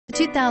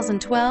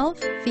2012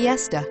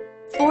 Fiesta.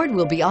 Ford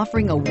will be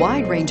offering a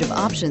wide range of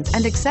options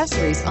and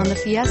accessories on the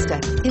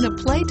Fiesta in a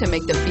play to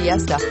make the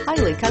Fiesta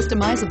highly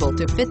customizable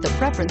to fit the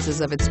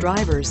preferences of its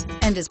drivers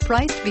and is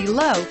priced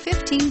below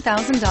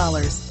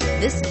 $15,000.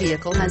 This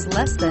vehicle has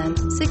less than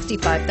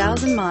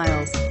 65,000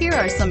 miles. Here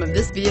are some of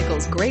this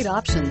vehicle's great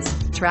options: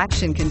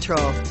 traction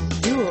control,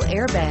 dual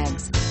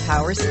airbags,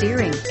 power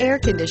steering, air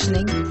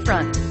conditioning,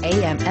 front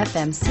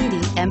AM/FM CD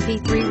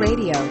MP3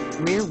 radio,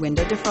 rear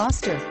window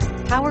defroster,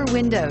 power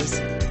windows,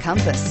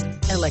 compass,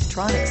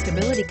 electronic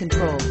stability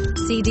control,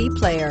 CD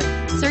player.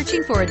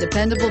 Searching for a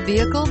dependable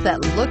vehicle that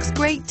looks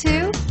great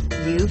too?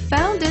 You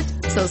found it,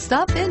 so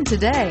stop in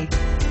today.